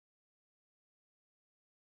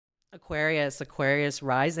Aquarius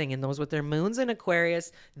rising, and those with their moons in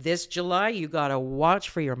Aquarius this July, you got to watch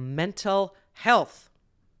for your mental health.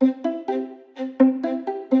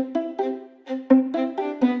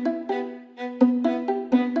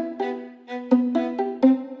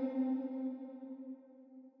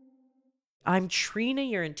 I'm Trina,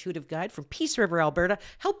 your intuitive guide from Peace River, Alberta,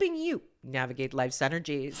 helping you navigate life's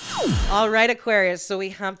energies. All right, Aquarius. So we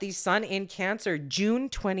have the sun in Cancer, June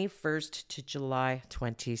 21st to July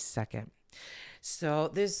 22nd. So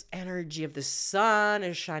this energy of the sun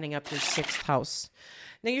is shining up your sixth house.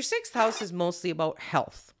 Now, your sixth house is mostly about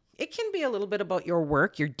health. It can be a little bit about your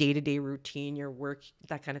work, your day-to-day routine, your work,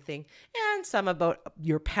 that kind of thing, and some about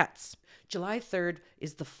your pets. July 3rd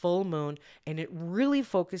is the full moon, and it really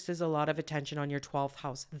focuses a lot of attention on your 12th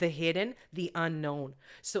house, the hidden, the unknown.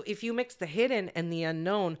 So if you mix the hidden and the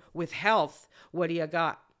unknown with health, what do you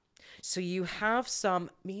got? So you have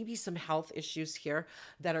maybe some health issues here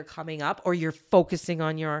that are coming up, or you're focusing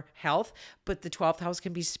on your health, but the 12th house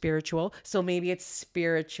can be spiritual. So maybe it's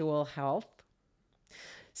spiritual health.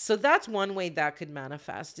 So that's one way that could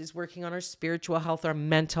manifest, is working on our spiritual health, our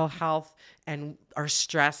mental health, and our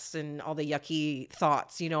stress and all the yucky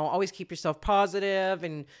thoughts. Always keep yourself positive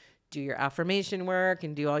and do your affirmation work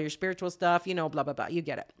and do all your spiritual stuff, blah, blah, blah. You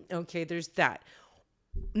get it. Okay, there's that.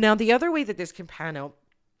 Now, the other way that this can pan out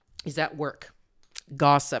is at work.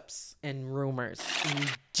 Gossips and rumors.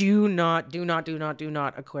 Do not,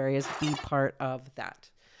 Aquarius, be part of that.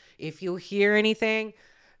 If you hear anything,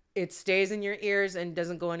 it stays in your ears and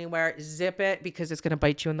doesn't go anywhere. Zip it, because it's going to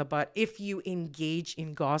bite you in the butt. If you engage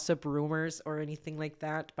in gossip, rumors, or anything like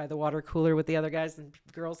that by the water cooler with the other guys and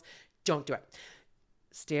girls, don't do it.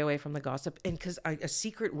 Stay away from the gossip. And because a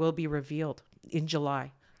secret will be revealed in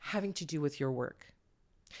July having to do with your work.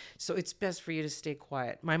 So it's best for you to stay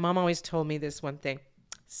quiet. My mom always told me this one thing: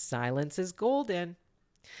 silence is golden.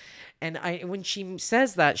 And when she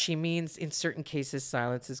says that, she means in certain cases,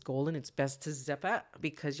 silence is golden. It's best to zip it,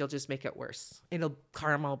 because you'll just make it worse.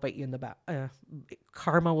 Karma will bite you in the butt.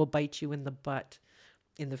 Karma will bite you in the butt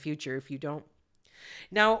in the future if you don't.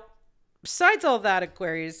 Now, besides all that,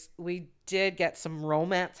 Aquarius, we did get some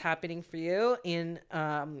romance happening for you in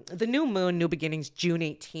the new moon, new beginnings, June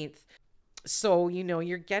 18th. So,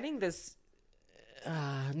 you're getting this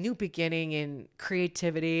new beginning in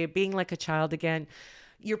creativity, being like a child again.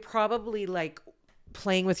 You're probably like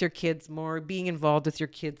playing with your kids more, being involved with your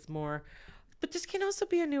kids more. But this can also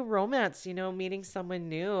be a new romance, meeting someone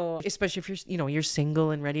new, especially if you're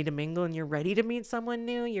single and ready to mingle and you're ready to meet someone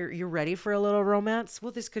new. You're ready for a little romance.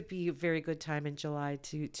 Well, this could be a very good time in July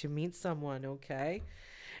to meet someone, okay?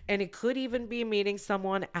 And it could even be meeting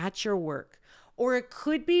someone at your work. Or it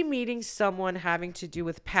could be meeting someone having to do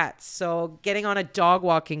with pets. So getting on a dog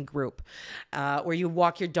walking group where you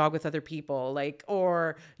walk your dog with other people,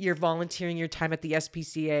 or you're volunteering your time at the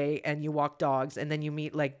SPCA and you walk dogs, and then you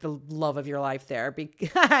meet like the love of your life there.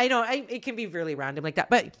 I know it can be really random like that,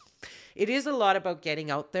 but it is a lot about getting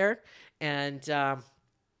out there and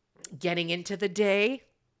getting into the day,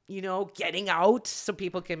 getting out so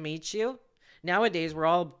people can meet you. Nowadays, we're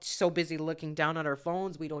all so busy looking down at our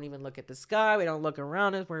phones. We don't even look at the sky. We don't look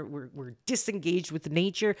around us. We're disengaged with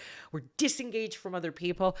nature. We're disengaged from other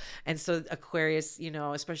people. And so Aquarius,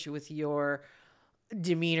 especially with your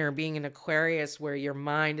demeanor being an Aquarius, where your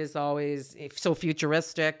mind is always so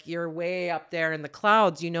futuristic, you're way up there in the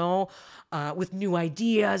clouds, with new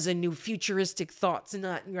ideas and new futuristic thoughts and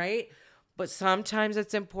that, right? But sometimes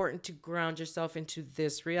it's important to ground yourself into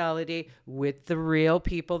this reality with the real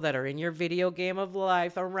people that are in your video game of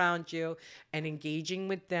life around you, and engaging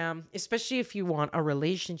with them, especially if you want a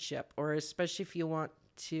relationship, or especially if you want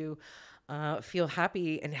to feel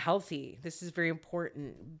happy and healthy. This is very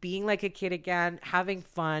important. Being like a kid again, having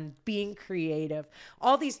fun, being creative.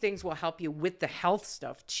 All these things will help you with the health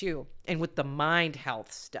stuff too, and with the mind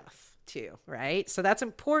health stuff too, right? So that's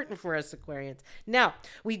important for us Aquarians. Now,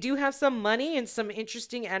 we do have some money and some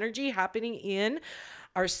interesting energy happening in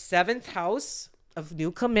our 7th house of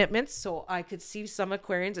new commitments. So I could see some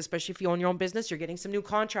Aquarians, especially if you own your own business, you're getting some new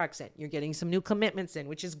contracts in, you're getting some new commitments in,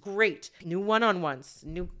 which is great. New one-on-ones,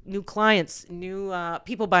 new clients, new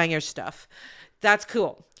people buying your stuff. That's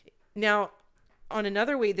cool. Now, on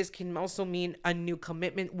another way, this can also mean a new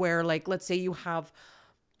commitment where, like, let's say you have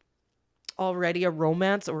already a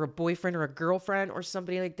romance or a boyfriend or a girlfriend or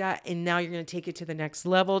somebody like that, and now you're going to take it to the next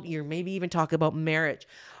level. You're maybe even talking about marriage,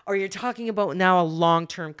 or you're talking about now a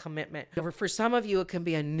long-term commitment. For some of you, it can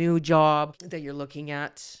be a new job that you're looking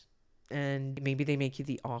at, and maybe they make you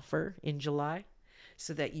the offer in July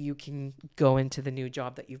so that you can go into the new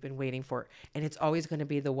job that you've been waiting for. And it's always going to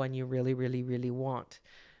be the one you really, really, really want.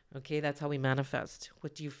 Okay, that's how we manifest.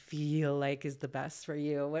 What do you feel like is the best for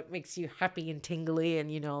you? What makes you happy and tingly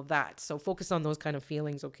and that. So focus on those kind of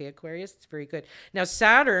feelings, okay, Aquarius? It's very good. Now,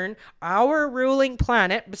 Saturn, our ruling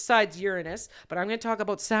planet besides Uranus, but I'm going to talk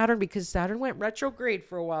about Saturn because Saturn went retrograde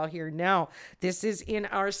for a while here. Now, this is in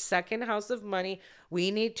our second house of money.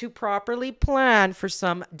 We need to properly plan for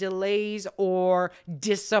some delays or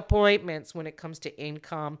disappointments when it comes to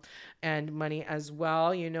income and money as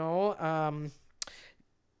well,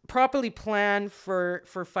 properly plan for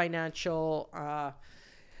financial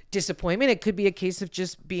disappointment. It could be a case of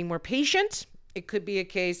just being more patient. It could be a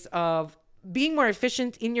case of being more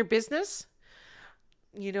efficient in your business.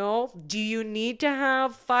 Do you need to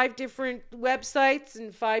have 5 different websites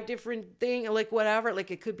and 5 different things, like whatever?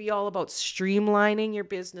 Like, it could be all about streamlining your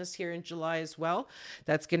business here in July as well.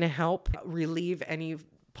 That's going to help relieve any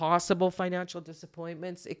possible financial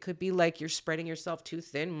disappointments. It could be like you're spreading yourself too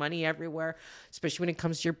thin, money everywhere, especially when it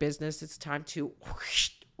comes to your business. It's time to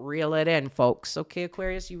reel it in, folks. Okay,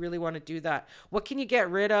 Aquarius, you really want to do that. What can you get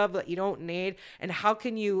rid of that you don't need? And how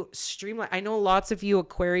can you streamline? I know lots of you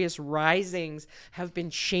Aquarius risings have been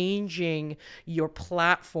changing your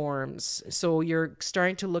platforms. So you're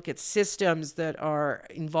starting to look at systems that are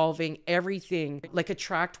involving everything, like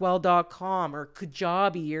attractwell.com or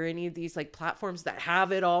Kajabi or any of these like platforms that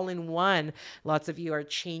have it all in one. Lots of you are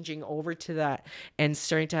changing over to that and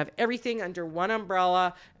starting to have everything under one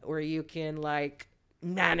umbrella where you can like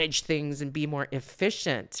manage things and be more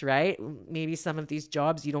efficient, right? Maybe some of these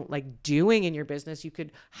jobs you don't like doing in your business, you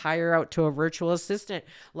could hire out to a virtual assistant.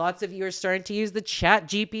 Lots of you are starting to use the chat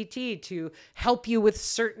GPT to help you with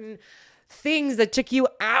certain things that took you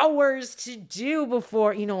hours to do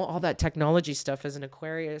before, all that technology stuff as an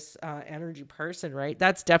Aquarius energy person, right?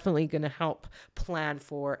 That's definitely going to help plan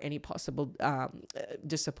for any possible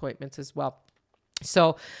disappointments as well.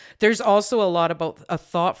 So there's also a lot about a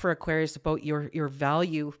thought for Aquarius about your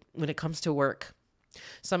value when it comes to work.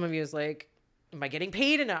 Some of you is like, am I getting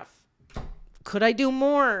paid enough? Could I do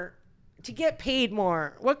more to get paid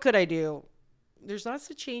more? What could I do? There's lots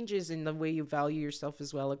of changes in the way you value yourself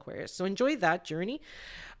as well, Aquarius. So enjoy that journey.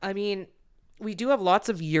 I mean, we do have lots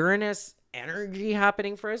of Uranus energy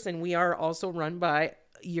happening for us, and we are also run by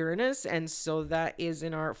Uranus, and so that is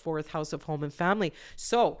in our 4th house of home and family.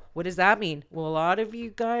 So what does that mean? Well, a lot of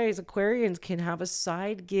you guys Aquarians can have a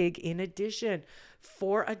side gig in addition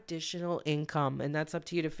for additional income, and that's up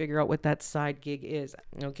to you to figure out what that side gig is.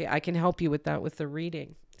 Okay, I can help you with that with the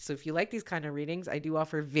reading. So if you like these kind of readings, I do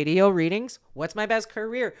offer video readings. What's my best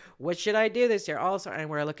career? What should I do this year? Also, and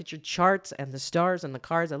where I look at your charts and the stars and the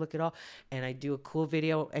cards, I look at all, and I do a cool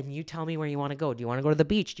video, and you tell me where you want to go. Do you want to go to the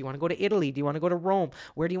beach? Do you want to go to Italy? Do you want to go to Rome?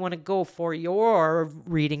 Where do you want to go for your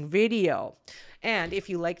reading video? And if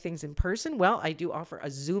you like things in person, well, I do offer a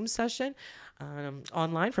Zoom session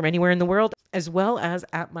online from anywhere in the world, as well as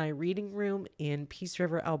at my reading room in Peace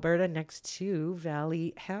River, Alberta, next to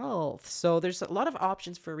Valley Health. So there's a lot of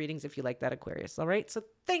options for readings if you like that, Aquarius. All right. So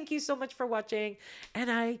thank you so much for watching,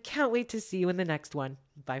 and I can't wait to see you in the next one.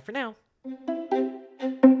 Bye for now.